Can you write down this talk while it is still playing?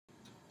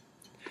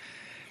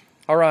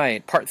All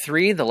right, part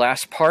three, the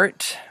last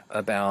part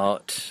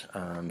about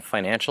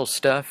financial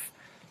stuff.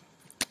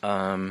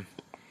 What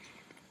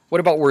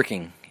about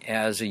working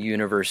as a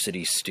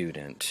university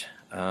student?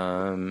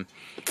 A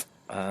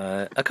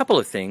couple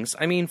of things.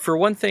 I mean, for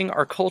one thing,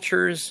 our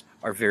cultures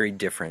are very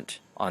different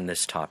on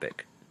this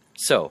topic.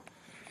 So,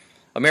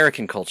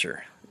 American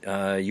culture,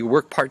 you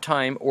work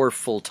part-time or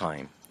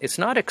full-time. It's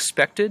not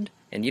expected,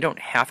 and you don't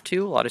have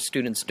to. A lot of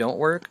students don't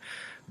work,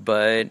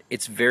 but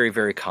it's very,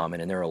 very common,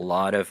 and there are a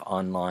lot of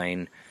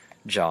online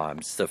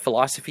jobs. The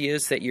philosophy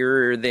is that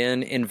you're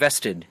then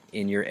invested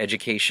in your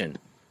education.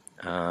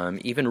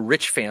 Even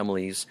rich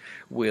families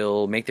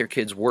will make their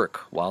kids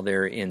work while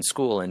they're in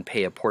school and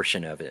pay a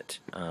portion of it,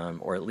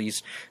 or at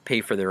least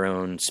pay for their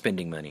own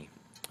spending money.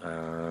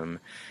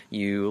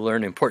 You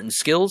learn important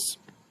skills,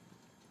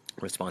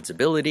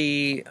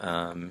 responsibility,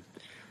 time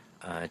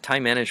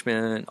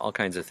management, all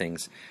kinds of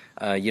things.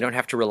 You don't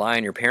have to rely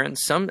on your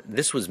parents.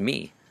 This was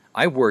me.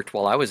 I worked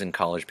while I was in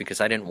college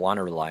because I didn't want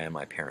to rely on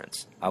my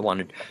parents. I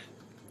wanted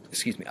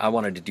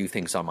to do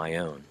things on my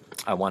own.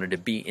 I wanted to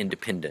be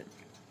independent.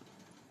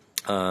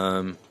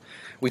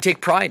 We take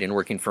pride in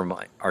working for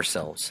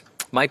ourselves.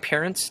 My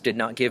parents did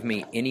not give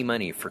me any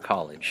money for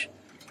college.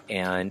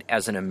 And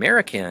as an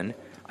American,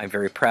 I'm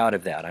very proud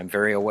of that. I'm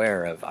very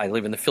aware of, I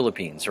live in the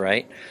Philippines,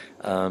 right?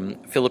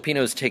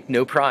 Filipinos take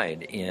no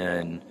pride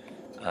in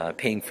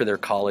paying for their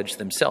college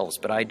themselves,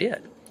 but I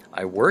did.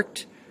 I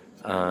worked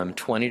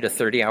 20 to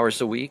 30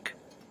 hours a week.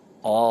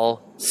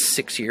 All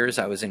 6 years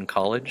I was in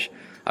college.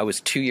 I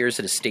was 2 years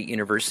at a state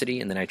university,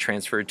 and then I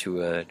transferred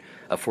to a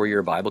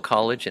 4-year Bible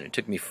college, and it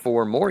took me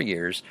 4 more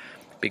years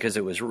because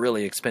it was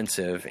really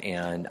expensive,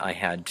 and I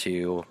had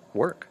to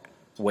work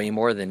way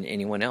more than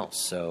anyone else.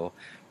 So,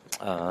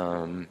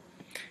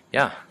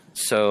 yeah.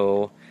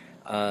 So,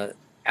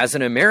 as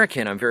an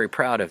American, I'm very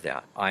proud of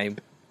that.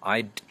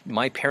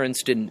 My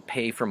parents didn't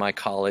pay for my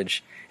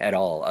college at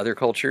all. Other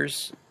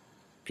cultures,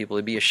 people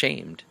would be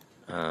ashamed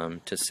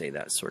to say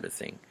that sort of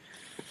thing.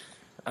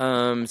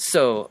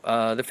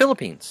 The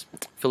Philippines.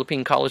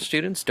 Philippine college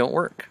students don't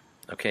work.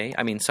 Okay?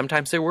 I mean,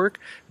 sometimes they work,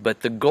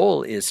 but the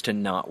goal is to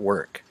not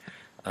work.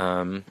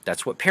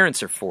 That's what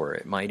parents are for.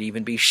 It might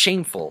even be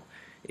shameful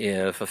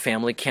if a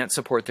family can't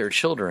support their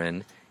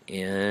children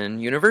in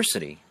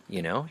university.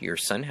 You know, your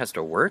son has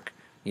to work.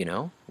 You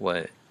know,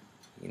 what,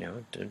 you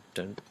know,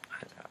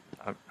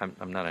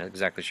 I'm not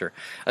exactly sure.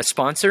 A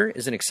sponsor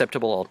is an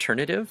acceptable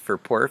alternative for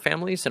poorer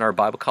families. In our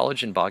Bible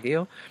college in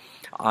Baguio,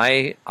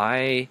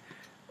 I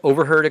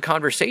overheard a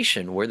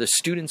conversation where the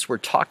students were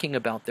talking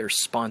about their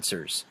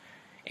sponsors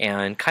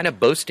and kind of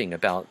boasting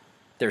about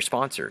their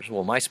sponsors.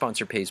 Well, my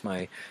sponsor pays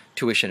my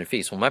tuition and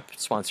fees. Well, my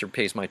sponsor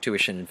pays my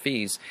tuition and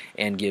fees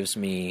and gives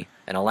me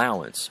an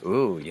allowance.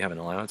 Ooh, you have an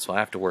allowance? Well,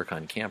 I have to work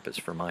on campus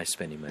for my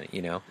spending money,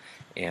 you know,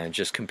 and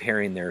just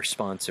comparing their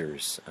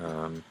sponsors.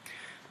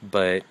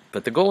 But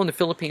the goal in the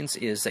Philippines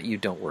is that you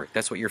don't work.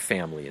 That's what your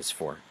family is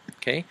for,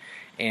 okay?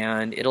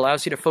 And it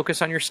allows you to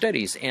focus on your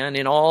studies. And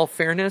in all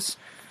fairness,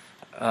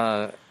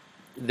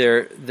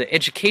 the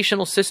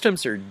educational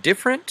systems are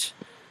different,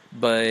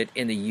 but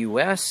in the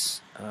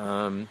U.S.,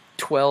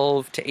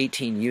 12 to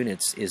 18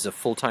 units is a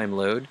full-time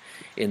load.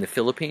 In the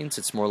Philippines,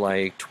 it's more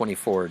like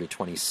 24 to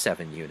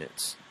 27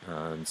 units.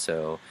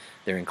 So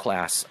they're in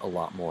class a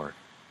lot more.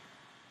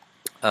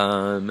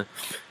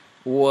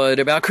 What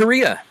about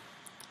Korea?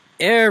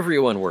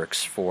 Everyone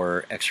works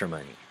for extra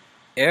money.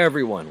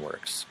 Everyone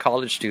works.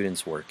 College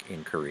students work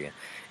in Korea.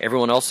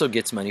 Everyone also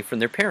gets money from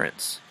their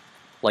parents.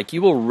 Like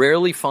you will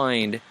rarely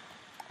find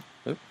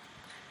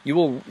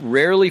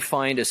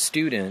a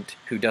student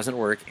who doesn't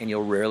work, and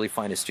you'll rarely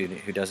find a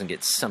student who doesn't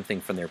get something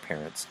from their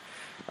parents.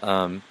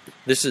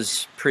 This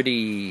is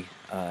pretty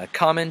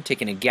common,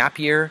 taking a gap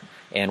year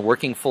and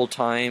working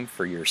full-time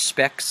for your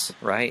specs,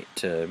 right,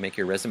 to make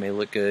your resume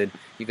look good.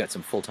 You've got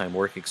some full-time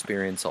work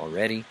experience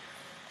already.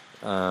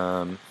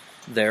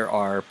 There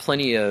are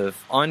plenty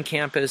of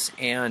on-campus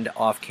and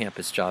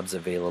off-campus jobs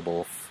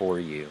available for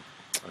you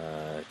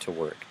to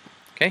work.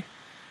 Okay?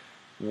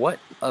 What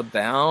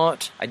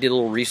about, I did a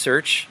little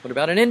research, what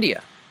about in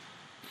India?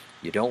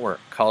 You don't work.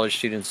 College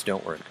students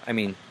don't work. I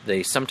mean,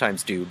 they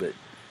sometimes do, but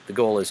the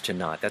goal is to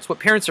not. That's what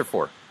parents are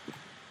for.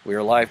 We're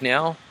alive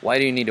now. Why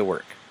do you need to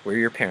work? We're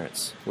your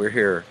parents. We're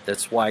here.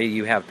 That's why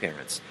you have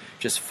parents.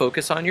 Just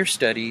focus on your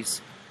studies.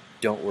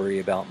 Don't worry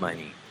about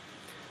money.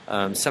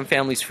 Some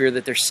families fear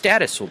that their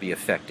status will be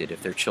affected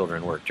if their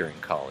children work during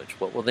college.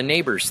 What will the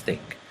neighbors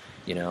think?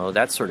 You know,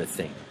 that sort of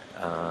thing.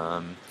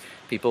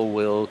 People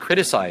will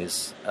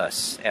criticize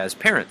us as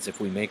parents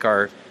if we make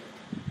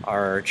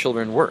our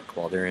children work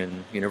while they're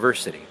in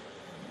university.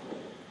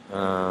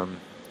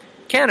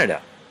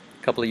 Canada.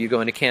 A couple of you go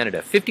into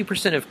Canada.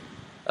 50%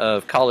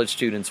 of college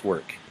students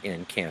work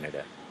in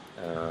Canada.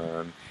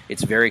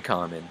 It's very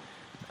common.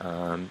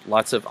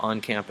 Lots of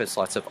on-campus,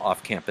 lots of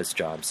off-campus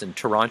jobs. In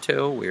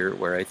Toronto,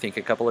 where I think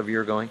a couple of you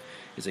are going,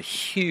 is a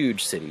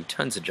huge city,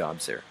 tons of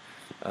jobs there.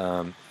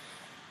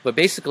 But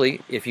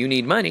basically, if you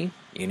need money,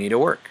 you need to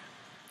work.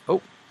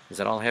 Oh, is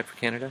that all I had for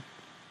Canada?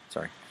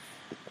 Sorry.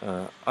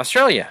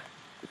 Australia.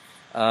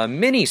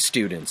 Many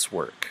students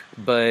work,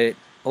 but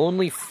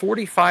only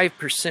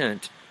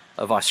 45%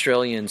 of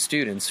Australian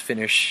students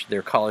finish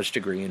their college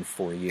degree in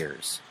 4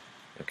 years.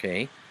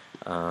 Okay?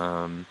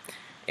 And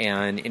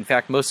in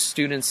fact, most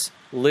students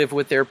live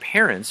with their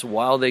parents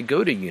while they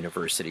go to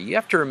university. You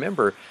have to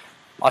remember,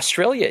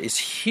 Australia is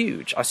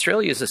huge.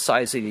 Australia is the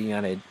size of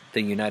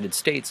the United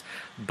States,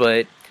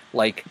 but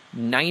like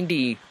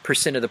 90%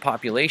 of the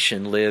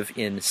population live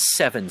in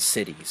 7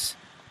 cities.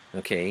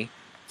 Okay?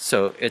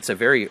 So it's a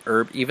very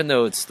even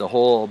though it's the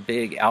whole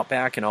big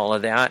outback and all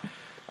of that,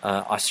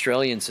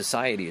 Australian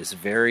society is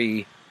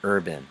very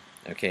urban.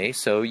 Okay,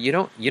 so you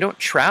don't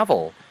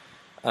travel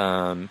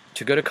to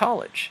go to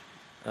college.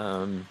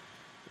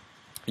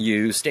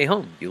 You stay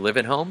home. You live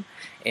at home,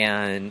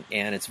 and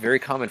it's very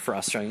common for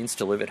Australians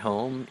to live at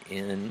home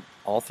in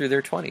all through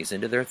their 20s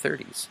into their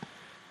 30s.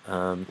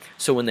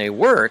 So when they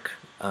work,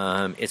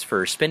 it's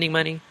for spending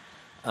money,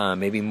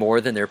 maybe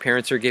more than their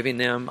parents are giving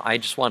them. I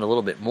just want a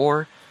little bit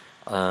more.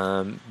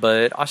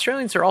 But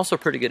Australians are also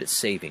pretty good at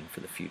saving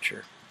for the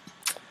future.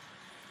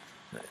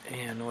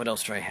 And what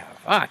else do I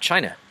have?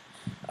 China.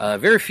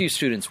 Very few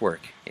students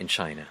work in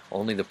China.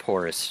 Only the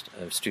poorest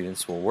of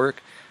students will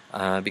work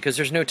because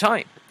there's no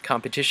time.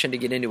 Competition to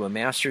get into a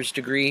master's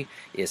degree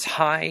is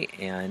high,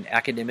 and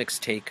academics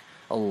take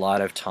a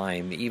lot of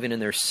time. Even in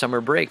their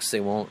summer breaks, they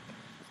won't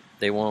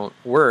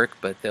work,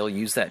 but they'll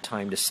use that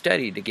time to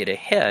study to get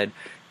ahead,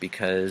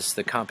 because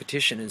the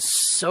competition is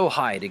so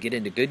high to get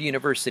into good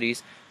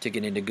universities, to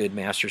get into good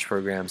master's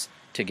programs,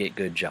 to get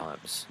good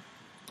jobs.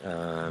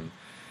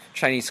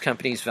 Chinese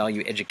companies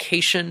value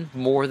education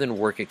more than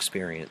work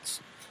experience.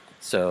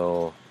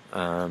 So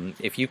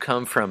if you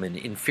come from an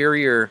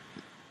inferior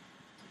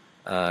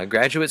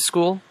graduate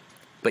school,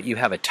 but you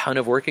have a ton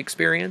of work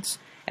experience,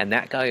 and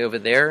that guy over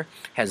there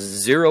has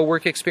 0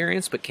 work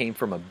experience but came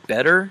from a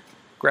better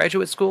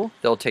graduate school,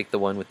 they'll take the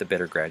one with the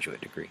better graduate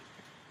degree.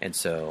 And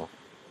so,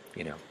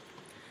 you know,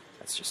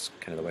 that's just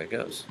kind of the way it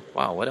goes.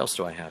 Wow, what else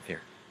do I have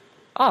here?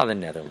 The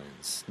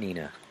Netherlands.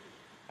 Nina,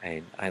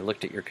 I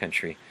looked at your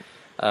country.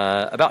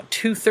 About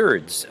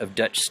 2/3 of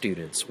Dutch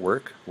students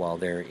work while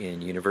they're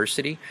in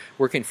university.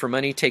 Working for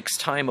money takes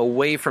time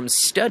away from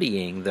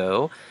studying,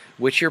 though,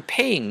 which you're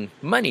paying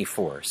money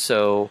for.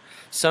 So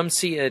some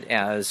see it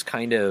as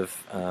kind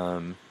of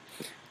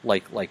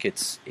like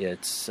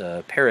it's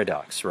a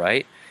paradox,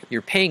 right?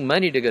 You're paying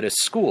money to go to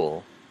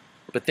school,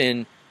 but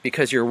then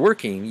because you're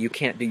working, you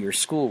can't do your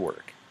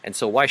schoolwork. And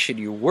so why should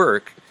you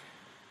work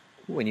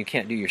when you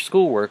can't do your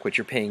schoolwork, which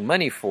you're paying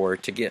money for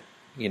to get,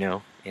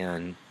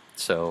 and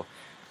so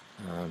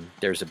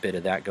there's a bit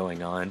of that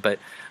going on. But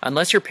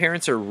unless your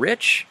parents are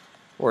rich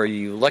or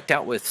you lucked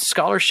out with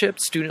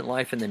scholarships, student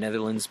life in the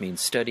Netherlands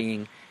means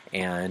studying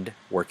and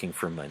working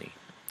for money.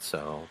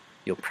 So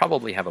you'll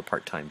probably have a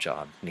part-time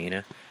job,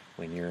 Nina,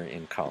 when you're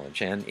in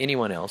college, and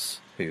anyone else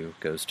who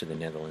goes to the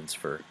Netherlands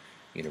for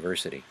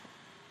university.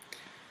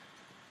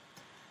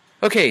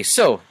 Okay,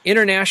 so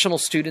international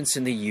students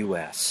in the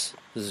U.S.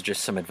 This is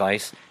just some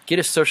advice. Get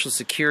a Social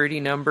Security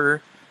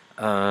number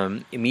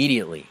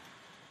immediately.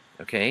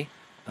 Okay?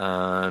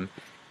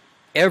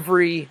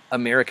 Every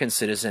American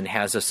citizen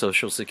has a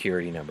Social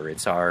Security number.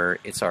 It's our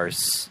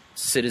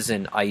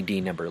citizen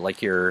ID number,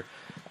 like your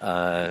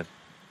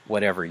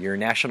your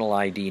national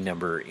ID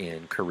number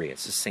in Korea.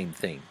 It's the same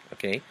thing.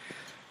 Okay?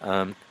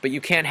 But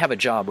you can't have a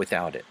job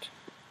without it.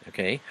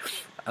 Okay?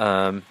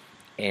 Yeah,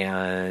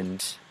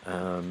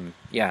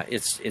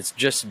 it's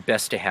just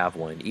best to have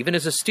one. Even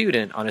as a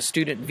student, on a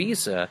student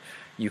visa,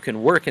 you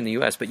can work in the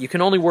U.S., but you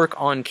can only work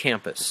on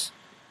campus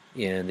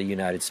in the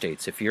United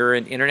States. If you're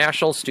an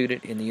international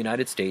student in the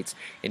United States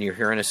and you're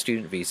here on a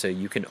student visa,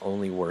 you can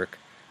only work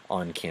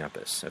on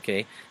campus.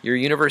 Okay? Your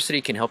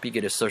university can help you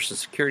get a Social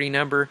Security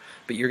number,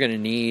 but you're going to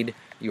need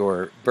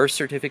your birth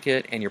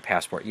certificate and your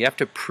passport. You have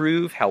to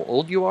prove how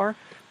old you are,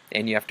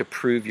 and you have to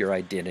prove your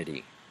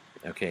identity.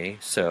 Okay?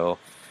 So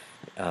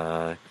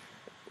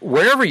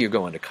wherever you're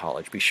going to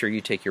college, be sure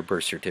you take your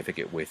birth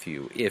certificate with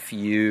you. If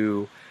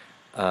you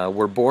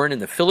were born in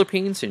the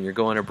Philippines and you're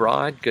going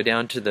abroad, go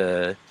down to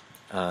the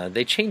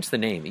they changed the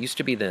name. It used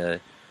to be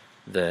the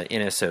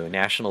NSO,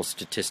 National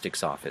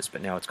Statistics Office,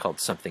 but now it's called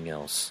something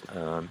else.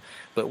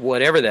 But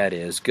whatever that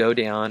is, go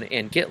down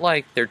and get,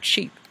 they're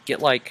cheap.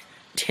 Get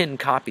 10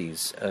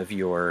 copies of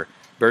your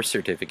birth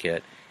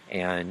certificate,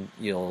 and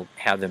you'll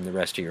have them the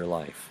rest of your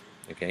life.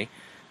 Okay?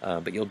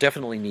 But you'll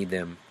definitely need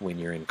them when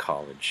you're in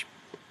college.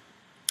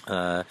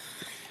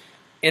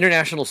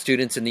 International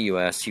students in the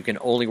U.S., you can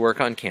only work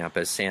on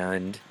campus,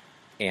 and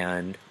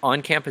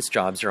on-campus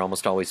jobs are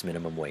almost always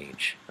minimum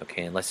wage.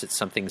 Okay, unless it's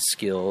something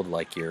skilled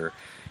like you're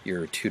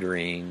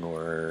tutoring,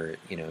 or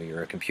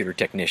you're a computer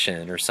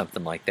technician or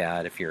something like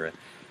that. If you're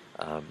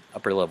a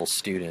upper-level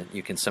student,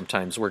 you can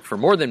sometimes work for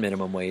more than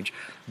minimum wage.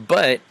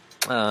 But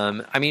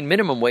I mean,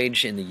 minimum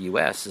wage in the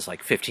U.S. is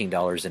like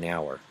 $15 an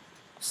hour.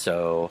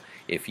 So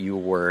if you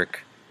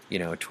work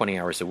 20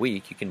 hours a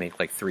week, you can make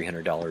like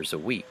 $300 a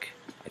week.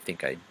 I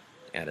think I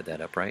added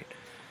that up right.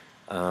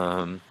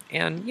 And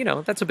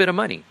that's a bit of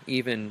money,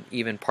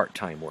 even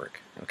part-time work.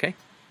 Okay,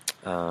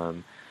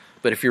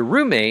 But if your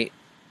roommate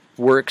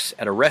works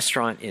at a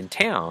restaurant in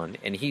town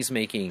and he's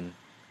making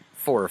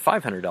 $400 or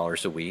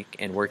 $500 a week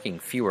and working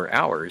fewer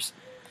hours,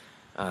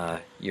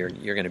 you're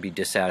going to be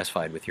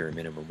dissatisfied with your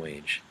minimum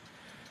wage.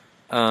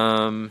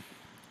 And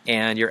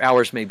your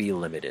hours may be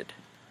limited,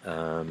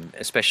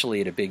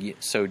 especially at a big...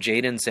 So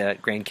Jaden's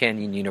at Grand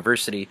Canyon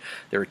University.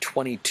 There are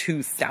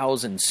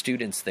 22,000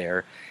 students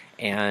there,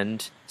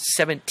 and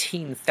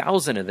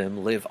 17,000 of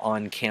them live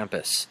on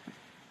campus.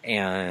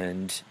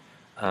 And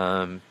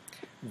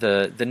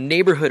the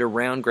neighborhood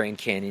around Grand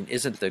Canyon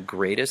isn't the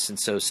greatest, and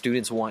so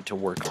students want to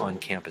work on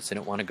campus. They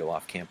don't want to go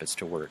off campus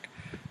to work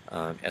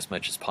as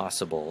much as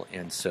possible,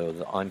 and so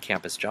the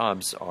on-campus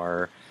jobs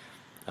are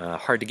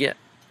hard to get.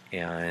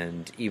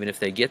 And even if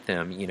they get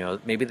them, you know,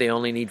 maybe they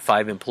only need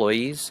 5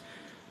 employees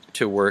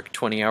to work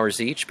 20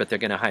 hours each, but they're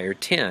going to hire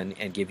 10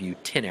 and give you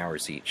 10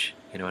 hours each.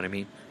 You know what I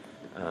mean?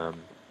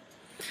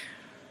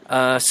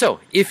 So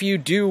if you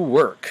do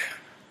work,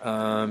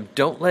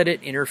 don't let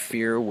it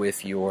interfere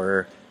with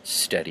your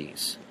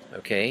studies,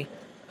 okay?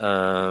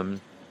 There's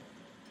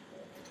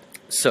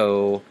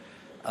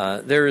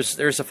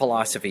a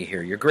philosophy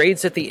here. Your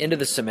grades at the end of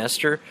the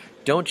semester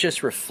don't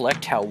just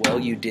reflect how well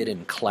you did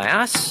in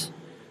class.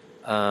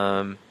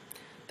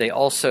 They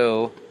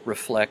also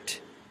reflect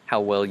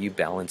how well you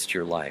balanced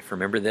your life.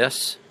 Remember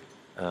this?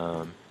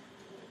 Sorry,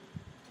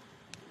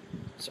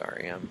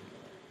 I'm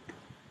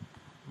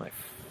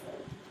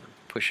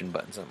pushing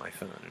buttons on my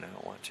phone and I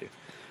don't want to.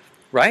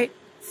 Right?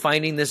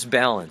 Finding this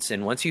balance.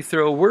 And once you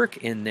throw work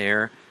in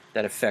there,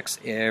 that affects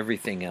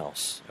everything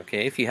else.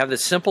 Okay? If you have the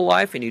simple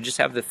life and you just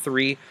have the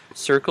 3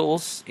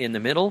 circles in the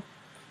middle,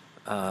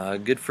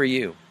 good for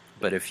you.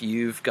 But if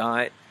you've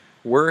got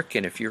work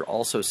and if you're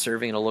also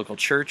serving in a local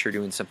church or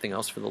doing something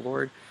else for the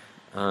Lord,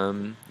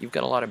 you've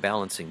got a lot of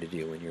balancing to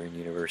do when you're in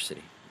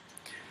university.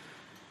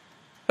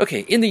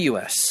 Okay, in the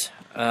U.S.,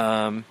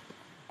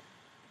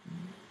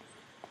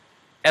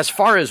 as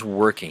far as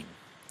working,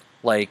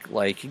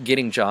 like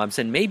getting jobs,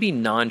 and maybe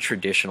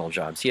non-traditional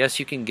jobs. Yes,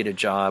 you can get a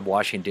job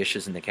washing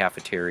dishes in the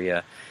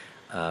cafeteria,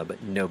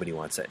 but nobody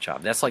wants that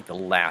job. That's like the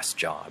last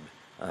job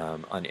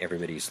on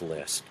everybody's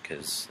list,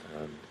 because,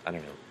 I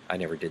don't know, I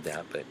never did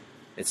that, but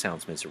it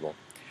sounds miserable.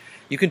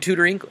 You can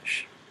tutor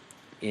English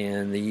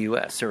in the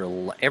U.S.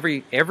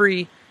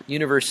 Every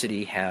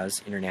university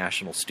has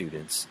international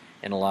students,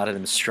 and a lot of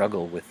them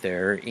struggle with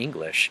their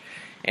English.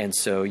 And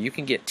so you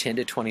can get $10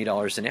 to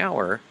 $20 an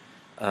hour.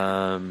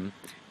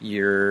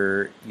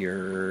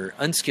 You're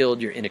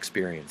unskilled, you're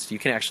inexperienced. You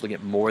can actually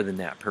get more than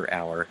that per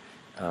hour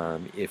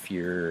if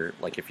you're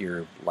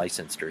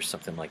licensed or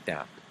something like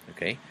that.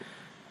 Okay,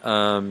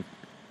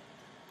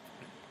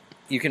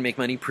 you can make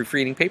money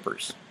proofreading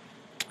papers.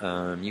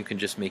 You can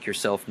just make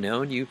yourself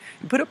known. You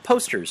put up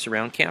posters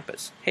around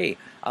campus. Hey,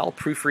 I'll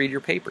proofread your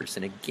papers.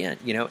 And again,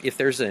 you know, if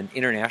there's an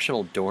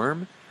international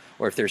dorm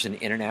or if there's an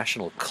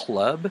international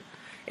club,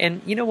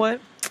 and you know what?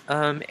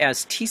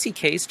 As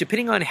TCKs,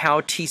 depending on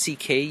how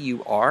TCK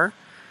you are,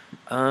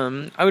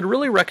 I would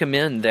really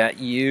recommend that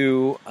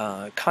you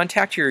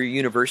contact your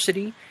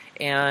university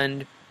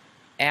and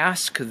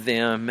ask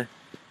them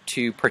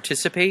to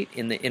participate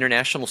in the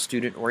International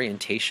Student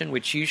Orientation,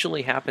 which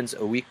usually happens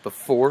a week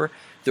before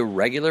the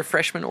regular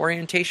freshman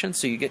orientation.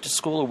 So you get to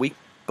school a week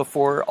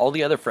before all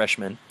the other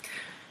freshmen.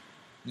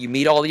 You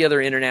meet all the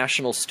other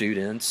international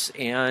students,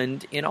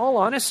 and in all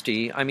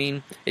honesty, I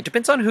mean, it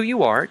depends on who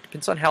you are. It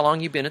depends on how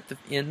long you've been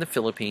in the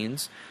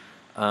Philippines.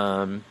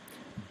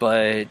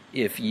 But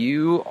if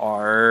you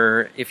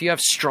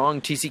have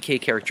strong TCK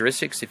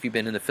characteristics, if you've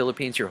been in the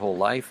Philippines your whole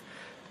life,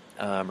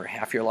 or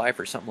half your life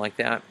or something like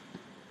that,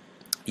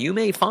 you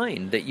may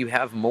find that you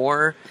have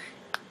more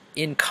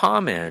in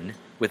common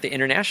with the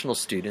international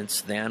students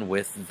than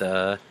with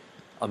the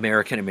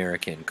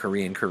American,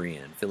 Korean,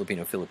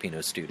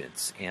 Filipino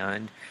students.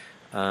 And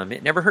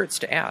it never hurts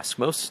to ask.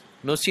 Most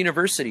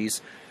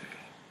universities,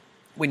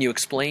 when you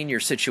explain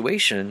your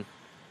situation,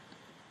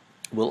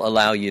 will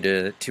allow you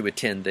to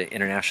attend the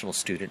International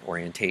Student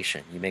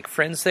Orientation. You make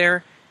friends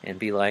there and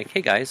be like,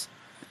 hey guys,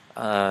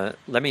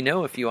 let me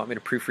know if you want me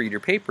to proofread your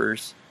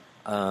papers.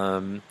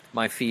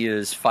 My fee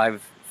is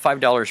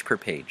 $5 per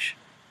page.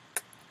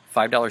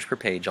 $5 per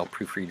page, I'll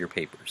proofread your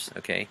papers,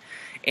 okay?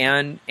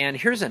 And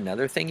here's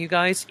another thing, you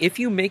guys. If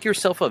you make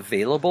yourself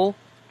available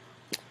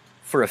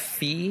for a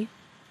fee,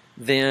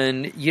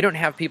 then you don't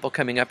have people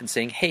coming up and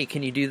saying, hey,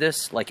 can you do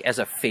this, like, as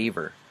a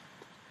favor?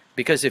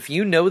 Because if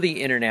you know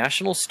the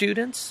international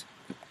students,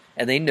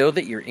 and they know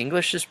that your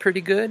English is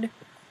pretty good,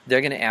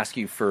 they're going to ask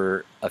you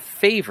for a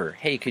favor.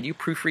 Hey, could you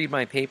proofread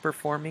my paper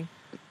for me?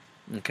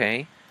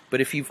 Okay?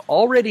 But if you've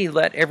already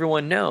let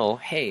everyone know,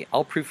 hey,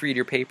 I'll proofread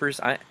your papers,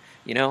 I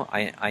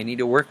need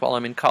to work while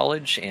I'm in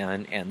college,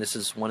 and this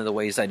is one of the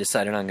ways I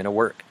decided I'm going to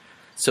work.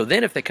 So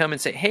then if they come and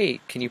say, hey,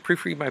 can you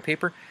proofread my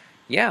paper?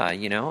 Yeah,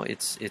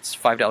 it's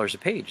 $5 a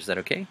page. Is that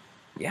okay?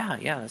 Yeah,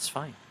 that's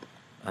fine.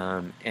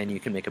 And you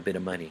can make a bit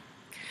of money.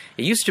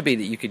 It used to be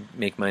that you could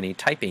make money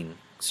typing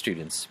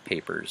students'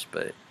 papers,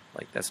 but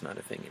that's not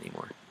a thing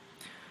anymore.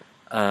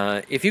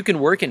 If you can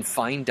work in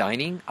fine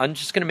dining, I'm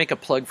just going to make a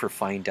plug for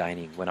fine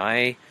dining. When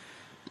I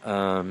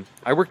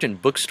I worked in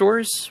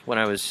bookstores when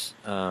I was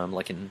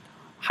like in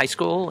high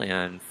school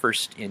and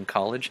first in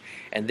college,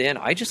 and then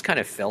I just kind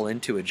of fell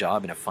into a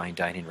job in a fine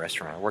dining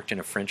restaurant. I worked in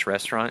a French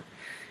restaurant,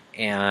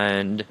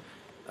 and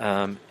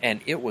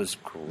it was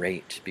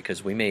great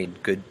because we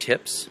made good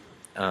tips.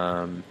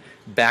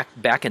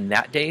 Back in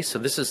that day, so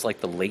this is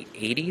like the late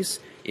 80s,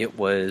 it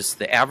was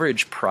the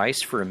average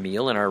price for a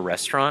meal in our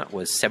restaurant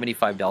was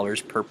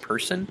 $75 per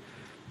person.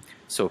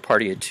 So a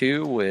party of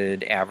two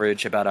would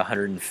average about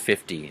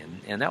 150,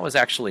 and that was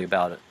actually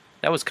that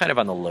was kind of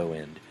on the low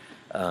end.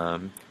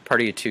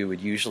 Party of two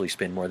would usually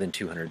spend more than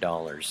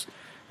 $200,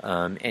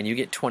 and you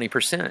get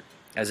 20%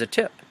 as a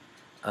tip.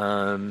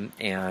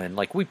 And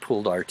like we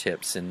pooled our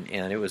tips, and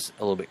it was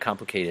a little bit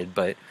complicated,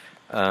 but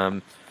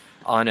on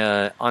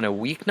a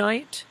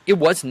weeknight, it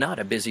was not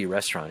a busy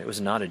restaurant. It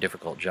was not a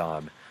difficult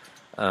job.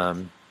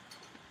 On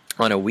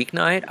a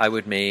weeknight, I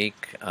would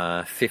make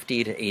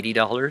 $50 to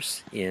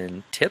 $80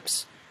 in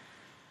tips,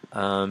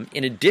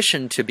 in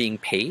addition to being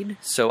paid.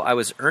 So I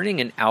was earning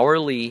an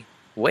hourly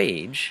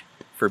wage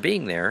for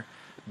being there,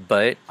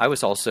 but I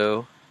was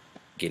also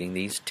getting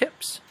these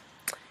tips.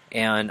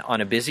 And on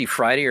a busy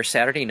Friday or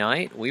Saturday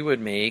night, we would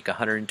make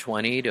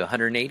 $120 to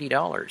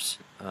 $180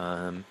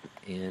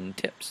 in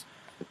tips.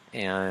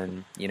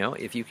 And you know,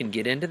 if you can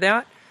get into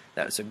that,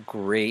 that's a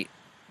great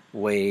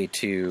way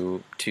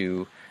to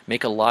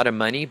make a lot of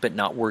money but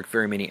not work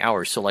very many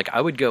hours. So like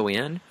I would go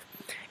in,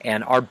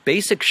 and our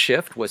basic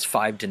shift was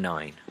 5 to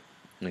 9.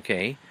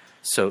 Okay,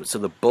 so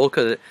the bulk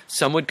of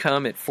some would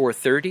come at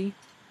 4:30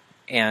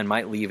 and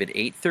might leave at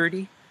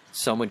 8:30.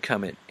 Some would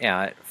come at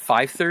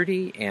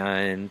 5:30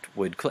 and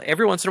would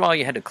every once in a while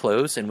you had to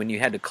close, and when you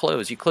had to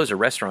close, you close a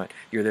restaurant,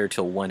 you're there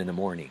till 1 in the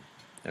morning.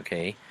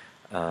 Okay.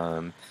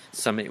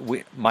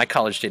 My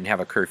college didn't have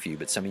a curfew,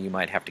 but some of you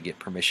might have to get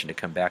permission to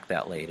come back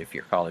that late if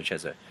your college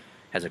has a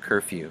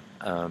curfew.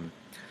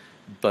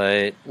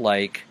 But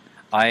like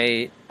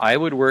I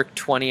would work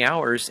 20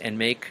 hours and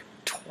make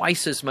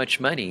twice as much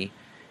money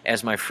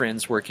as my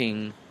friends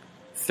working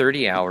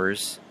 30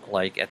 hours,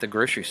 like at the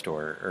grocery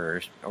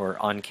store or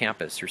on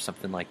campus or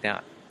something like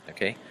that.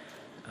 Okay.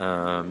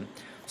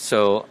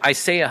 So I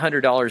say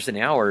 $100 an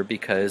hour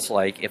because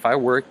like if I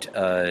worked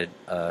a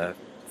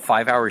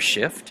 5-hour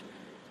shift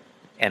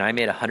and I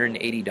made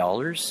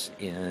 $180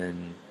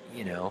 in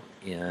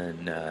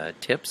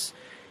tips,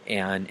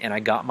 and I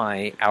got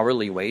my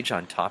hourly wage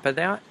on top of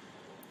that,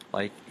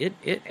 like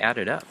it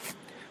added up.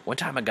 One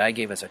time a guy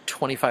gave us a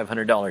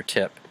 $2,500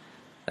 tip.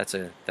 That's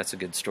a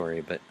good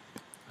story, but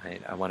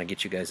I want to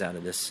get you guys out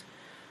of this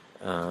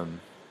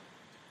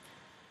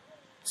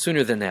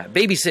sooner than that.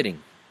 Babysitting,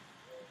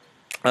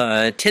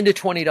 $10 to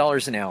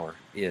 $20 an hour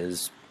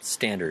is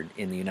standard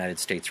in the United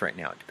States right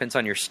now. It depends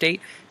on your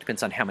state,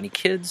 depends on how many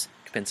kids,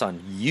 depends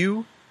on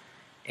you,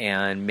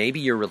 and maybe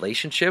your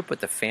relationship with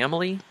the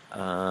family.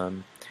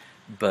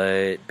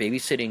 But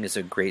babysitting is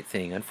a great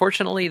thing.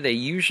 Unfortunately, they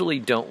usually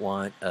don't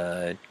want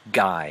a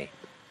guy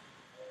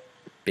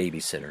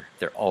babysitter.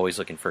 They're always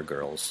looking for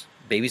girls.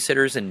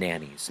 Babysitters and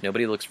nannies.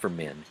 Nobody looks for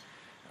men.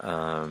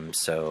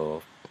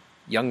 So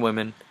young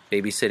women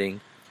babysitting,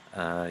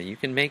 you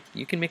can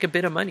make a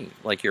bit of money,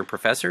 like your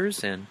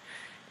professors and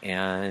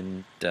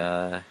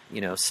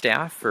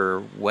staff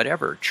or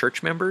whatever,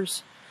 church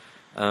members.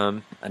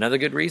 Another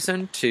good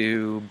reason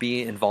to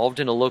be involved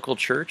in a local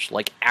church,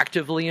 like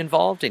actively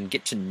involved and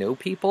get to know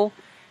people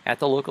at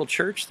the local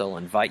church. They'll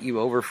invite you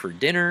over for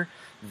dinner.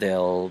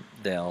 They'll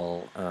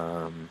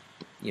help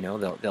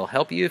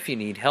you if you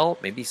need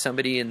help. Maybe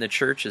somebody in the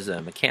church is a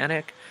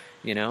mechanic,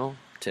 to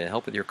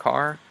help with your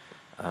car.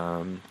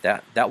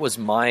 That was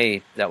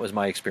my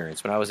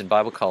experience. When I was in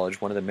Bible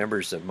college, one of the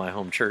members of my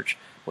home church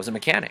was a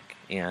mechanic,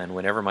 and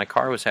whenever my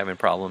car was having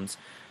problems,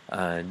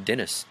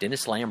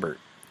 Dennis Lambert,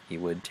 he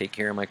would take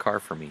care of my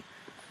car for me.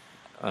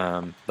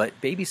 But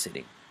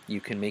babysitting, you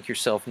can make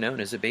yourself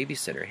known as a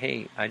babysitter.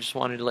 Hey, I just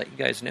wanted to let you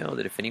guys know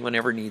that if anyone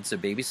ever needs a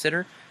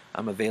babysitter,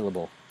 I'm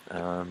available.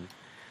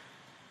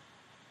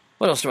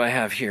 What else do I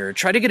have here?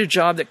 Try to get a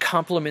job that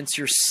complements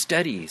your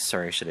studies.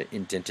 Sorry, I should have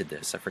indented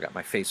this. I forgot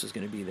my face was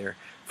going to be there.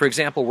 For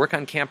example, work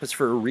on campus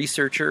for a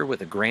researcher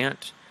with a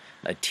grant,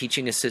 a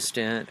teaching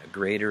assistant, a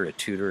grader, a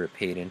tutor, a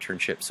paid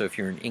internship. So if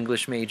you're an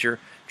English major,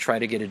 try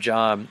to get a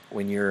job.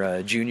 When you're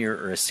a junior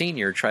or a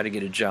senior, try to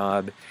get a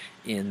job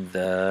in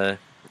the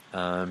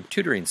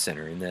tutoring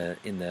center, in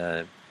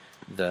the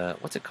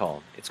what's it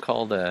called? It's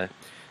called,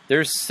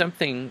 there's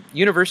something,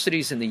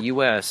 universities in the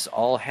U.S.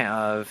 all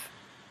have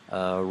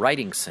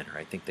writing center,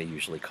 I think they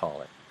usually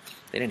call it.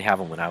 They didn't have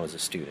them when I was a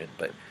student,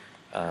 but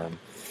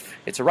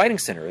it's a writing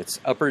center. It's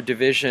upper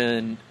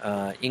division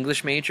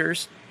English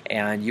majors,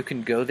 and you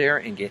can go there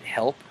and get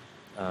help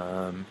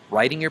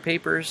writing your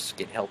papers,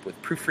 get help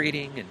with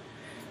proofreading and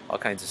all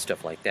kinds of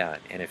stuff like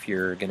that. And if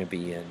you're going to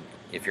be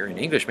if you're an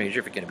English major,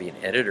 if you're going to be an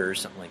editor or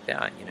something like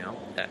that,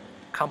 that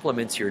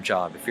complements your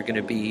job. If you're going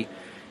to be,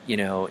 you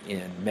know,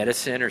 in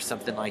medicine or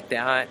something like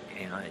that,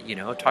 and, you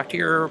know, talk to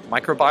your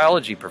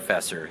microbiology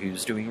professor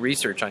who's doing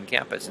research on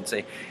campus and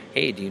say,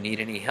 hey, do you need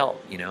any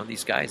help? You know,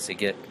 these guys, they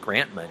get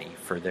grant money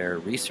for their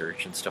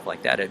research and stuff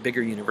like that at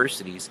bigger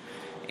universities,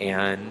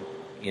 and,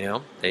 you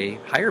know, they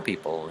hire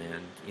people,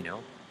 and, you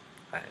know,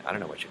 I don't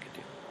know what you can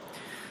do.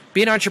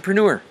 Be an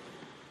entrepreneur.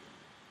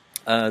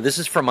 This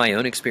is from my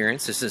own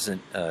experience. This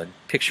isn't a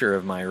picture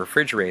of my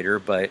refrigerator,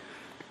 but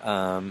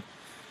there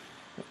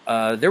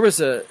was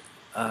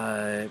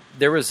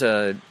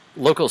a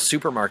local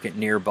supermarket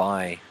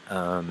nearby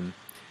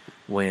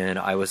when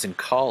I was in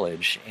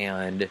college,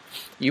 and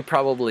you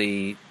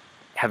probably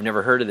have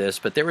never heard of this,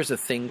 but there was a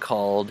thing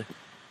called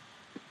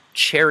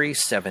Cherry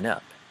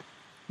 7-Up.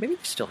 Maybe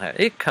they still have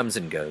it. It comes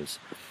and goes.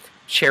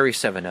 Cherry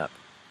 7-Up.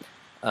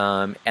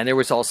 And there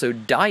was also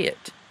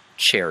Diet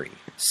Cherry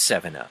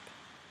 7-Up,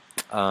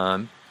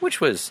 which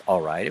was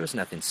all right. It was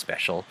nothing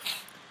special.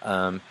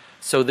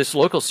 So this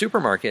local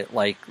supermarket,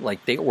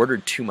 like they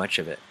ordered too much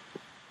of it.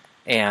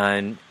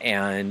 And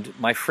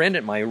my friend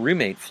and my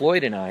roommate,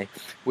 Floyd, and I,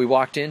 we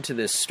walked into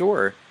this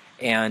store,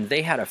 and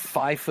they had a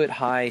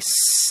 5-foot-high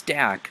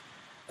stack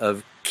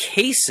of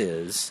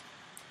cases,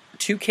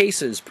 2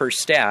 cases per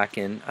stack,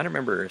 and I don't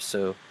remember,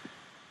 so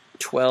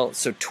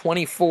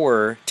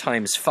 24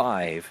 times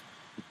 5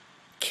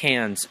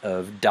 cans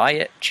of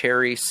Diet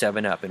Cherry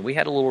 7-Up. And we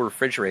had a little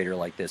refrigerator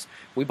like this.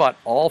 We bought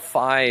all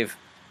 5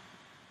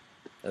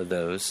 of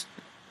those.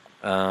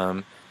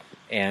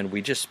 And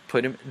we just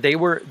put them. They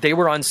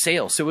were on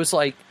sale, so it was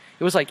like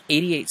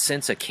 88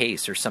 cents a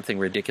case or something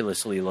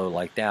ridiculously low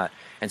like that.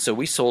 And so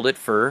we sold it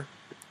for,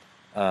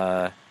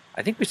 I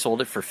think we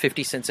sold it for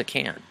 50 cents a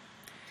can.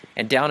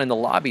 And down in the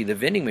lobby, the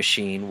vending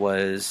machine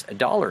was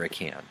 $1 a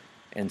can.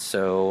 And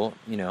so,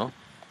 you know,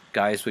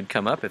 guys would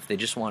come up if they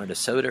just wanted a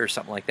soda or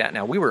something like that.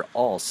 Now, we were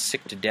all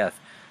sick to death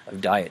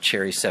of Diet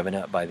Cherry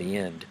 7-Up by the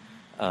end.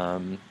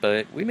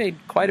 But we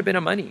made quite a bit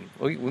of money.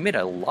 We made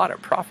a lot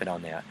of profit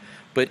on that.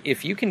 But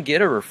if you can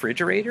get a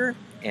refrigerator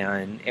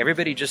and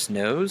everybody just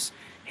knows,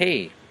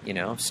 hey, you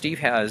know, Steve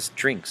has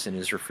drinks in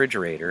his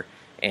refrigerator,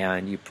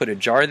 and you put a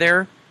jar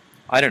there,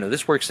 I don't know,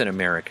 this works in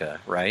America,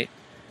 right?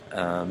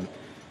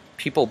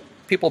 People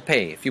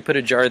pay. If you put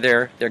a jar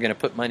there, they're going to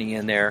put money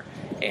in there.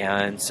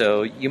 And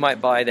so you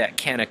might buy that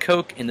can of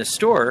Coke in the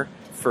store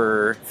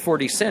for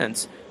 40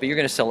 cents, but you're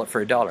going to sell it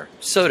for $1.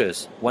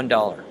 Sodas,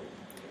 $1.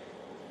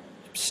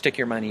 Stick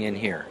your money in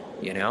here,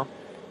 you know?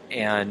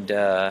 And,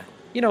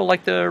 you know,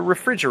 like the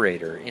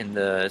refrigerator in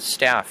the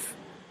staff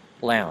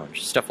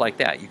lounge, stuff like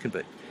that. You can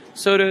put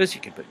sodas,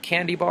 you can put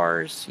candy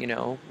bars, you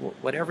know,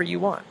 whatever you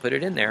want. Put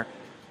it in there.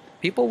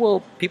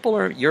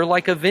 You're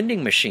like a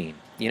vending machine,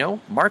 you know?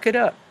 Mark it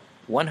up,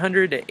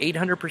 100 to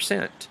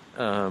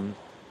 800%,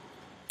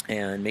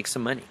 and make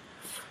some money.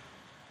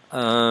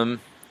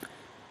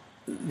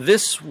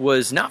 This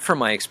was not from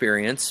my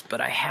experience, but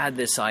I had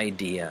this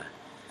idea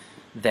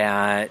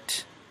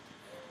that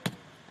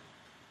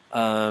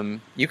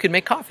you could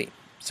make coffee.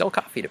 Sell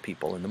coffee to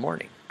people in the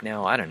morning.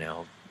 Now, I don't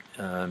know,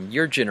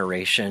 your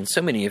generation,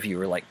 so many of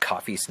you are like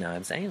coffee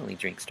snobs. I only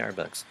drink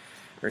Starbucks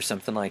or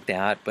something like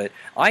that. But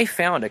I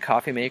found a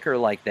coffee maker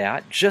like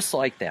that, just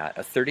like that,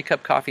 a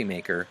 30-cup coffee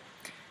maker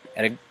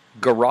at a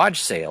garage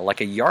sale, like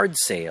a yard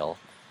sale,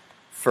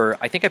 for,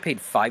 I think I paid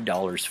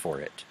 $5 for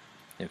it,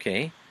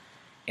 okay?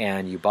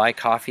 And you buy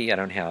coffee. I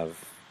don't have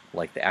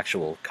like the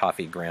actual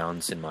coffee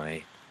grounds in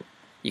my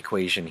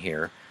equation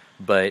here,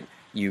 but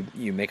you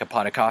make a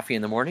pot of coffee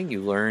in the morning,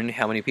 you learn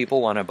how many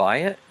people want to buy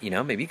it, you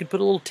know, maybe you could put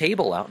a little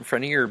table out in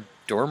front of your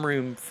dorm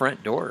room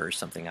front door or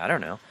something, I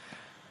don't know.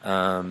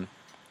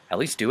 At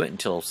least do it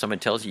until someone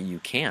tells you you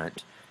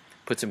can't.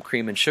 Put some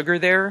cream and sugar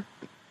there,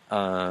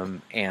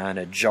 and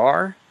a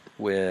jar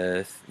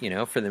with, you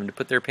know, for them to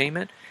put their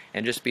payment,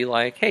 and just be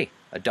like, hey,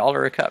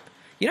 $1 a cup.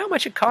 You know how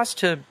much it costs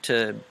to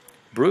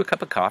brew a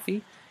cup of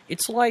coffee?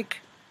 It's like,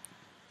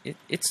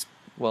 it's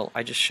well,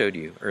 I just showed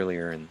you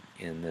earlier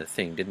in the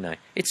thing, didn't I?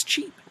 It's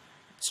cheap.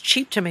 It's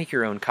cheap to make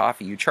your own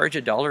coffee. You charge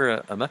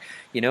 $1 a mug.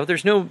 You know,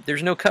 there's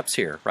no cups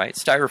here, right?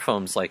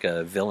 Styrofoam's like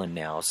a villain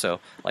now. So,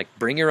 like,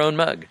 bring your own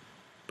mug.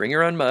 Bring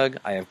your own mug.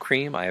 I have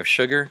cream. I have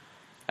sugar.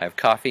 I have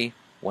coffee.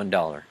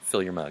 $1.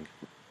 Fill your mug.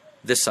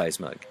 This size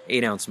mug.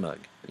 8-ounce mug,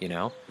 you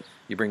know?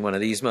 You bring one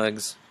of these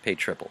mugs, pay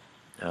triple.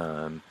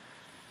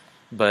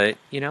 But,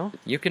 you know,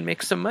 you can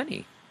make some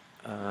money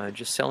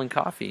just selling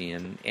coffee.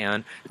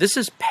 And this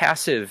is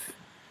passive.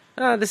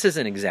 This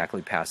isn't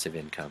exactly passive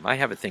income. I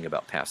have a thing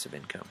about passive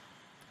income.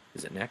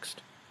 Is it next?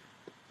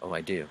 Oh,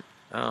 I do.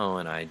 Oh,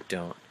 and I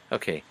don't.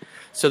 Okay,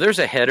 so there's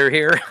a header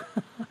here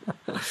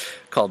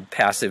called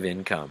passive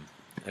income.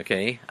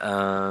 Okay,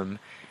 and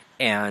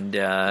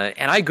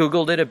I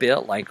Googled it a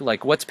bit,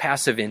 like what's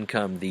passive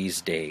income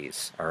these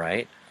days? All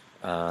right,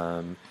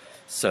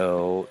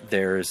 so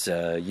there's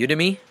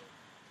Udemy.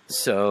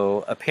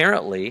 So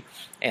apparently,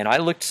 and I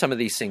looked some of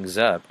these things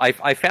up.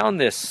 I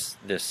found this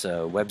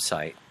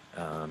website.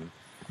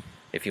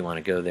 If you want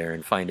to go there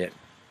and find it.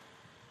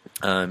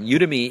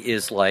 Udemy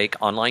is like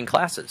online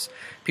classes.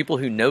 People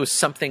who know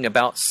something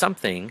about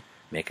something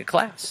make a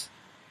class.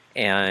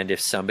 And if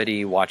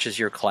somebody watches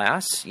your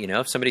class, you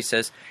know, if somebody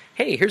says,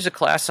 hey, here's a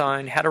class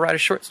on how to write a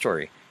short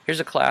story. Here's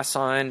a class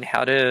on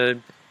how to,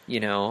 you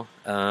know,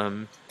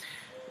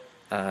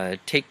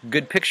 take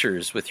good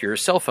pictures with your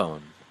cell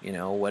phone, you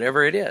know,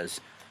 whatever it is.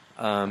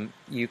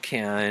 You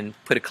can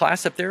put a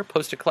class up there,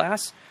 post a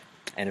class,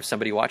 and if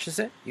somebody watches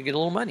it, you get a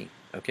little money.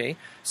 Okay,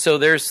 so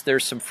there's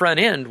some front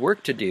end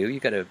work to do. You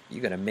gotta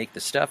make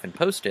the stuff and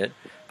post it.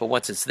 But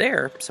once it's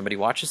there, somebody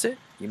watches it,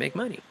 you make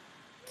money.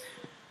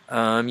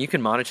 You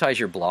can monetize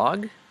your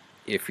blog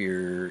if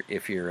you're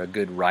a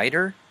good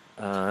writer.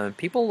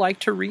 People like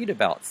to read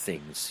about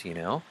things, you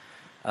know.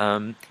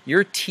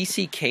 Your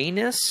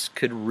TCK-ness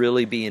could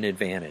really be an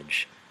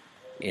advantage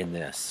in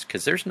this,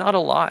 because there's not a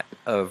lot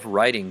of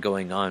writing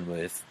going on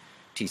with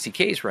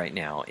TCKs right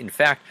now. In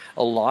fact,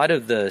 a lot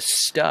of the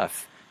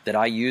stuff that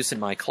I use in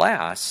my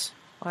class,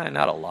 well,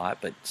 not a lot,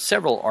 but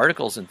several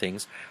articles and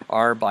things,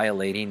 are by a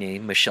lady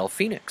named Michelle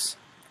Phoenix.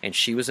 And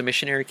she was a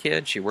missionary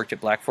kid. She worked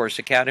at Black Forest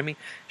Academy.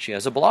 She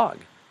has a blog.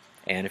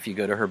 And if you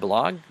go to her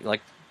blog,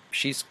 like,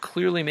 she's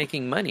clearly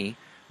making money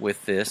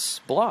with this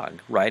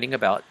blog, writing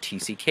about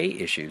TCK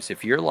issues.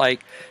 If you're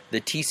like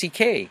the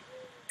TCK,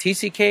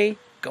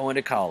 going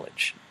to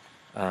college.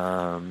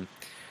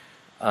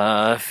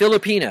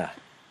 Filipina,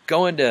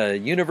 going to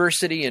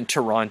university in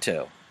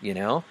Toronto, you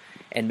know?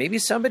 And maybe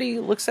somebody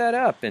looks that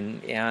up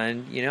and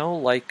you know,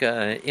 like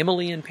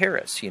Emily in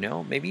Paris, you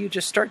know? Maybe you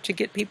just start to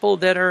get people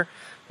that are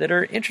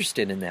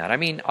interested in that. I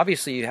mean,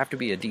 obviously you have to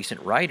be a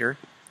decent writer,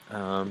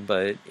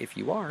 but if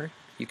you are,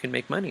 you can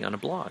make money on a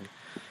blog.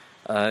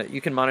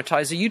 You can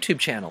monetize a YouTube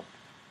channel,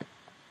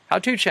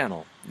 how-to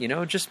channel. You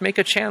know, just make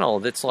a channel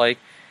that's like,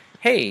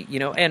 hey, you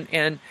know,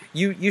 and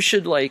you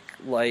should like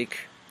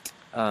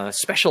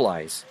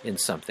specialize in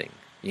something,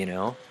 you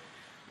know,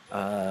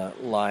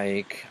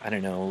 like, I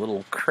don't know,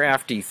 little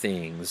crafty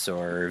things,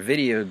 or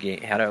video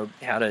game, how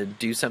to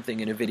do something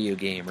in a video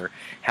game, or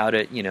how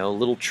to, you know,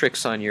 little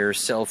tricks on your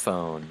cell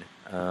phone.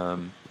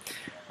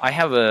 I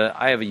have a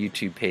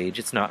YouTube page.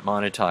 It's not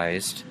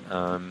monetized.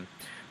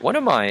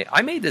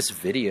 I made this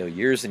video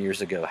years and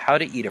years ago, how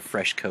to eat a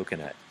fresh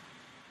coconut.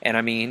 And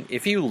I mean,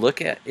 if you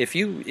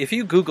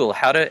Google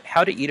how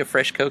to eat a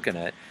fresh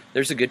coconut,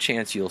 there's a good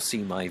chance you'll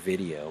see my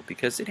video,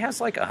 because it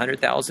has like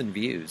 100,000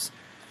 views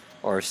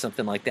or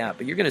something like that.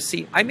 But you're gonna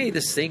see, I made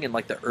this thing in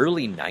like the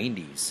early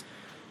 90s.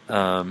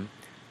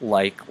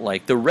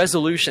 Like the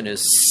resolution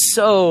is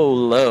so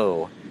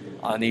low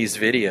on these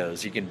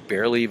videos, you can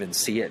barely even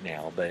see it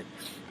now.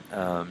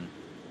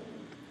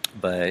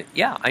 But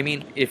yeah, I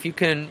mean, if you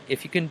can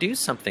do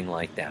something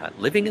like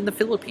that, living in the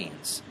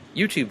Philippines,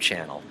 YouTube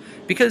channel,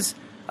 because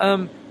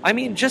I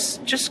mean,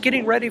 just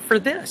getting ready for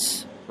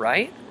this,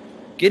 right?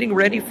 Getting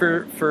ready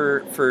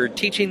for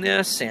teaching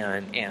this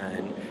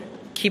and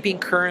keeping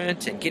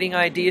current and getting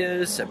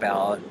ideas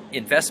about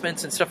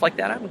investments and stuff like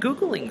that. I'm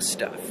Googling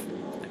stuff,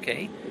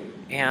 okay?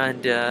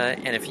 And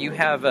if you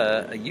have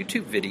a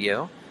YouTube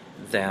video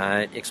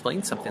that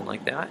explains something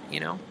like that, you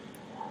know,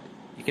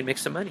 you can make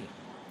some money.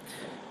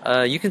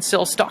 You can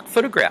sell stock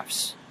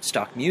photographs,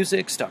 stock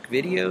music, stock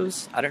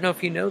videos. I don't know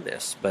if you know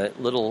this, but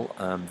little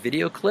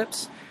video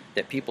clips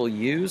that people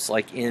use,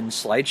 like in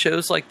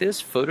slideshows like this,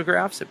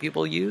 photographs that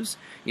people use.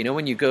 You know,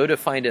 when you go to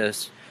find a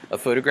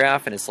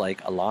photograph and it's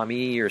like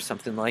Alami or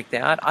something like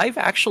that, I've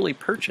actually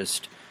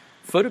purchased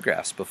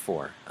photographs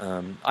before.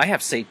 I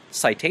have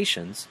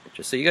citations,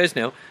 just so you guys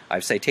know, I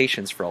have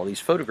citations for all these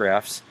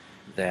photographs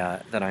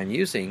that I'm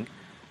using.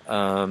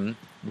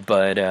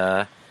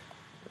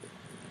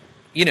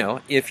 You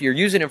know, if you're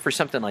using it for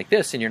something like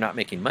this and you're not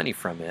making money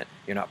from it,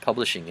 you're not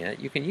publishing it,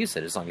 you can use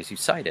it as long as you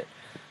cite it.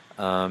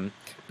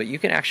 But you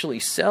can actually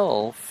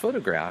sell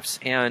photographs,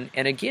 and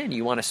again,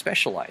 you want to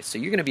specialize. So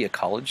you're going to be a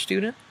college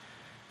student,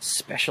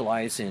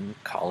 specialize in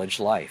college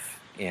life,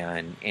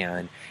 and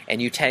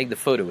you tag the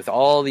photo with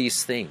all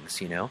these things,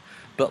 you know.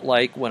 But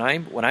like when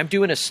I'm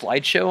doing a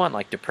slideshow on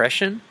like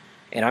depression,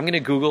 and I'm going to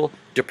Google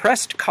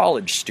depressed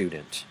college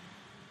student,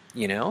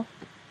 you know.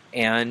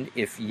 And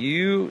if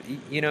you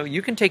know,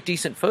 you can take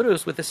decent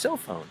photos with a cell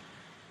phone,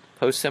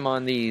 post them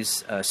on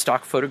these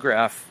stock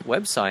photograph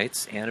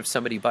websites, and if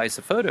somebody buys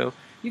the photo,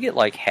 you get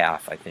like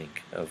half, I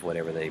think, of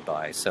whatever they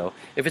buy. So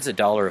if it's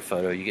 $1 a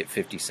photo, you get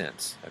 50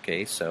 cents.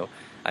 Okay, so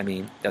I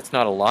mean, that's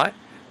not a lot,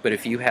 but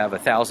if you have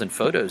 1,000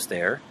 photos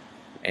there,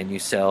 and you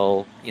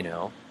sell, you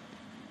know,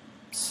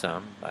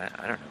 some, I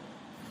don't know.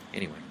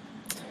 Anyway.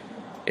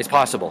 It's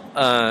possible.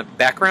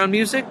 Background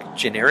music,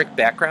 generic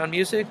background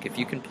music, if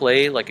you can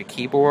play like a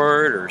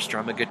keyboard or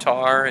strum a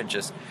guitar and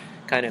just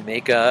kind of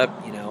make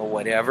up, you know,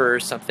 whatever,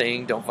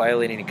 something, don't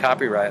violate any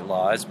copyright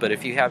laws, but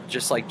if you have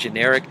just like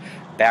generic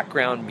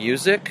background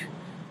music,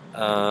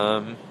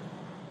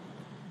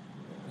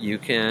 you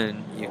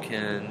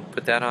can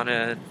put that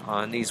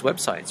on these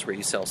websites where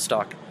you sell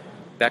stock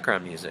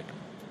background music.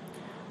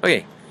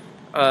 Okay,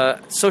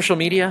 social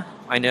media,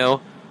 I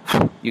know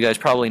you guys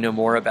probably know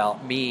more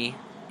about me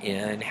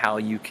in how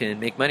you can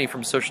make money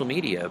from social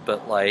media.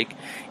 But like,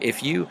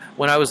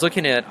 when I was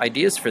looking at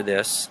ideas for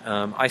this,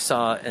 I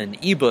saw an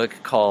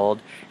ebook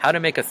called "How to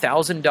Make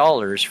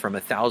 $1,000 from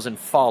 1,000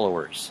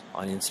 Followers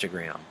on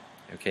Instagram."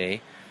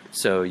 Okay,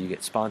 so you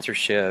get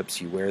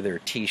sponsorships, you wear their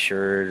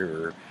T-shirt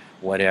or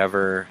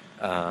whatever,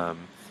 and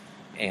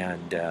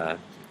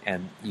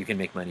you can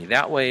make money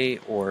that way,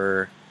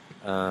 or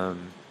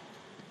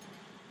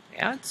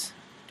ads.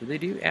 Do they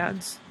do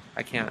ads?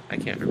 I can't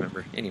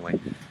remember. Anyway,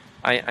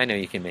 I know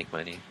you can make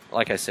money.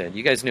 Like I said,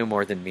 you guys know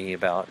more than me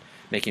about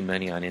making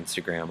money on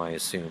Instagram, I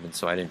assume, and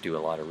so I didn't do a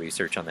lot of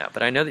research on that.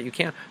 But I know that you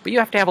can. But you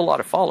have to have a lot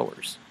of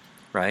followers,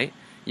 right?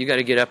 You got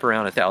to get up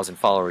around 1,000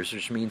 followers,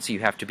 which means you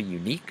have to be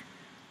unique.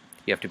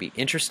 You have to be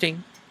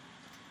interesting.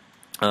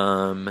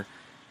 But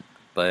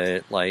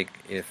like,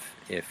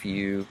 if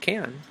you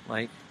can,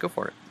 like, go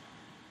for it.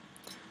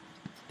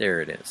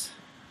 There it is.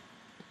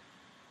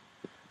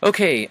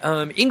 Okay,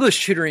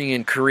 English tutoring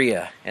in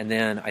Korea, and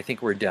then I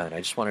think we're done. I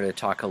just wanted to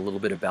talk a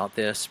little bit about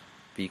this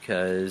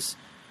because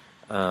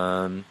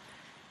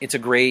it's a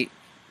great,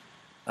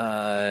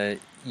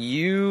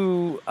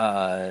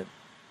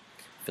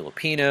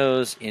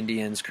 Filipinos,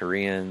 Indians,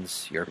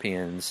 Koreans,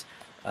 Europeans,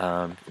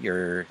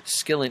 your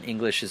skill in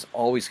English is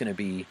always going to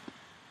be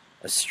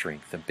a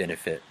strength, a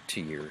benefit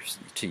to you.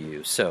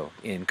 So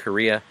in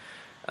Korea,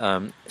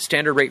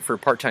 standard rate for a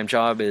part-time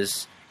job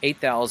is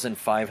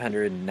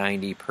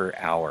 $8,590 per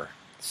hour.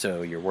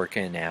 So you're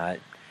working at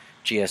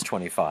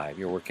GS25,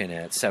 you're working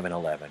at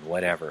 7-Eleven,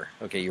 whatever.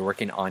 Okay, you're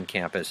working on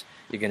campus,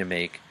 you're going to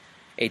make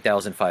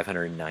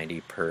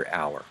 $8,590 per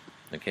hour.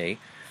 Okay,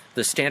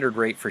 the standard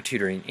rate for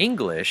tutoring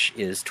English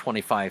is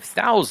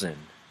 25,000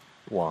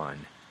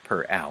 won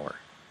per hour.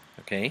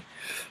 Okay,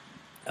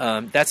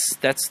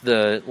 that's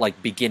the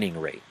like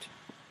beginning rate.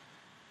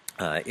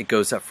 It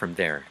goes up from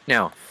there.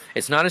 Now,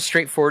 it's not as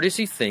straightforward as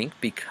you think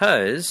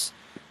because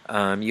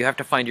you have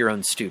to find your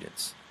own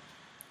students.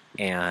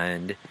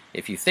 And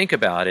if you think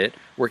about it,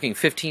 working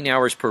 15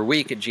 hours per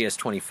week at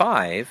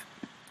GS25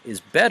 is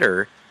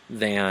better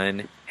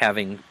than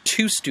having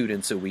 2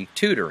 students a week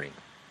tutoring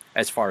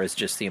as far as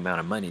just the amount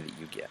of money that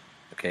you get.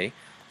 Okay,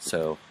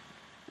 so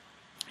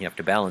you have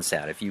to balance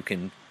that. If you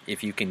can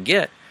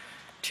get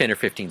 10 or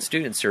 15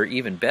 students, or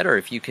even better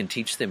if you can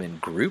teach them in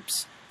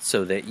groups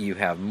so that you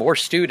have more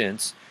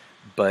students,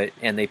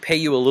 and they pay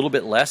you a little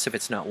bit less if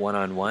it's not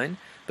one-on-one.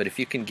 But if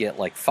you can get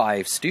like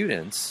 5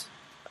 students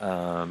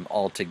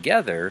all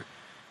together,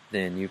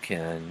 then you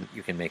can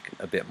make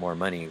a bit more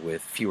money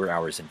with fewer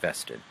hours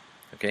invested.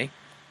 Okay.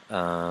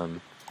 Oh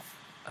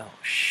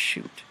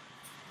shoot.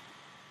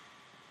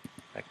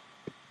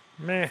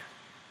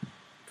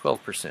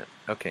 12%.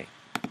 Okay.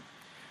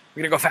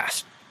 We're gonna go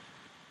fast.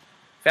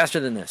 Faster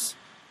than this.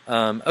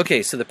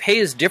 Okay, so the pay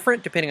is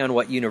different depending on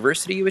what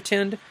university you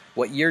attend,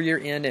 what year you're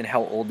in, and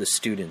how old the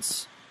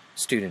student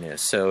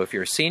is. So if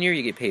you're a senior,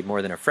 you get paid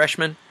more than a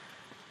freshman.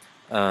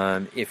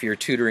 If you're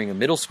tutoring a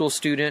middle school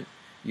student,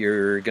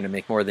 you're going to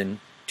make more than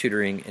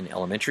tutoring an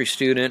elementary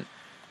student,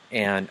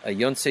 and a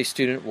Yonsei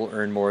student will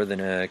earn more than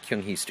a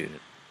Kyunghee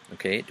student.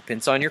 Okay, it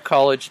depends on your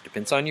college, it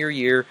depends on your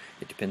year,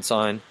 it depends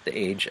on the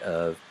age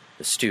of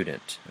the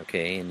student.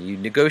 Okay, and you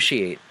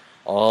negotiate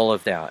all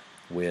of that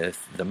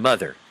with the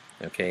mother.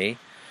 Okay,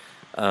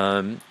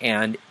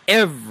 and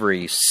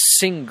every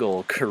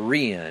single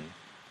Korean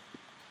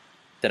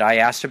that I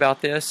asked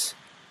about this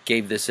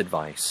gave this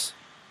advice.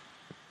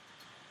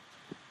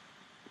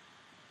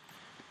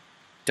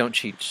 Don't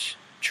cheat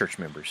church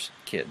members,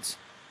 kids.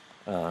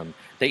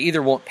 They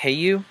either won't pay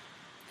you.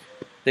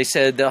 They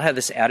said they'll have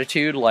this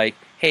attitude like,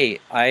 hey,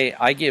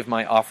 I give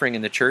my offering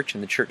in the church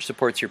and the church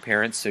supports your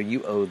parents, so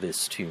you owe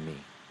this to me.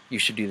 You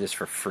should do this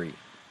for free.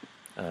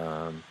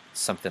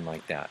 Something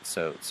like that.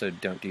 So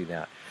don't do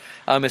that.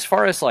 As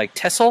far as like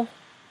TESOL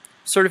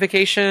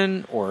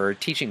certification or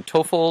teaching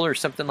TOEFL or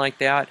something like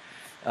that,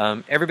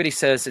 everybody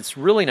says it's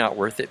really not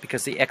worth it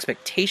because the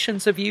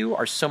expectations of you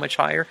are so much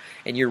higher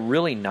and you're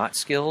really not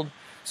skilled.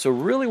 So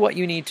really what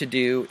you need to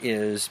do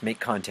is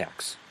make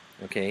contacts,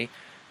 okay?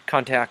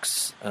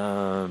 Contacts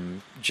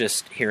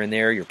just here and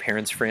there, your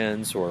parents'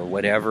 friends or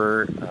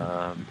whatever,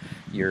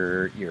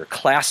 your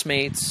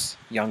classmates,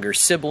 younger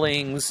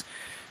siblings,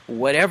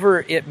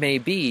 whatever it may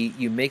be,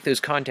 you make those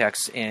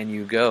contacts and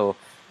you go.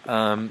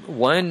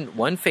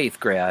 One faith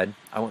grad,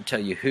 I won't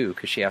tell you who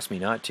because she asked me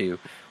not to,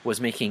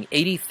 was making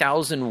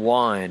 80,000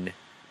 won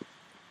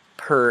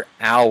per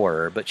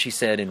hour, but she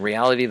said in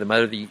reality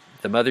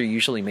the mother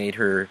usually made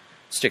her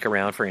stick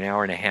around for an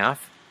hour and a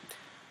half,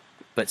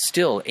 but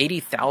still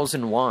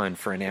 80,000 won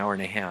for an hour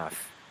and a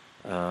half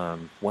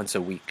once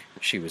a week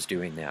she was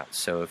doing that.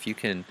 So if you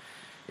can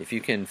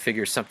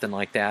figure something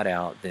like that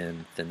out,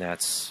 then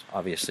that's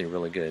obviously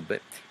really good.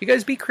 But you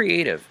guys be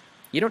creative.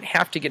 You don't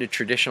have to get a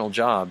traditional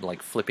job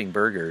like flipping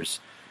burgers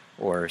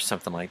or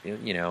something like,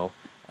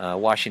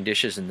 washing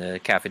dishes in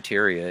the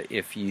cafeteria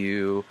if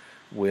you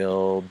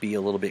will be a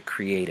little bit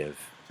creative,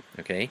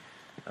 okay?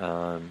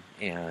 And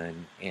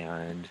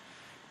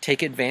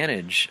take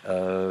advantage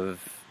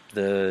of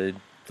the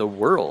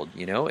world,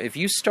 If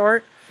you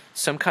start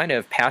some kind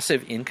of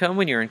passive income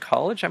when you're in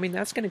college, I mean,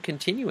 that's going to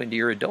continue into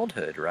your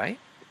adulthood, right?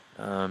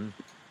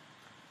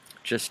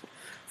 Just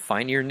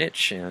find your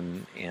niche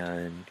and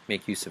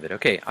make use of it.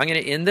 Okay, I'm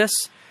going to end this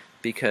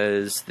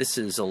because this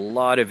is a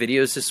lot of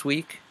videos this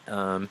week.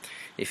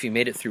 If you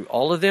made it through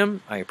all of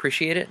them, I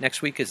appreciate it.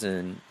 Next week is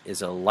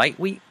a light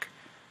week.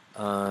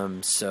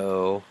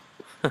 So,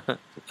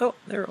 oh,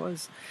 there it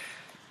was.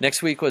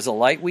 Next week was a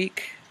light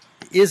week.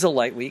 Is a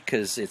light week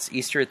because it's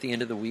Easter at the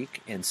end of the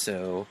week, and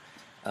so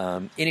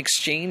in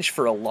exchange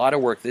for a lot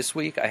of work this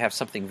week, I have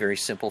something very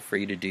simple for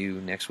you to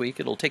do next week.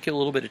 It'll take you a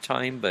little bit of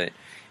time, but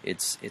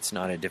it's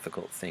not a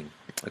difficult thing.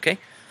 Okay,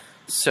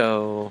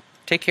 so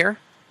take care,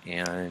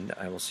 and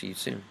I will see you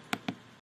soon.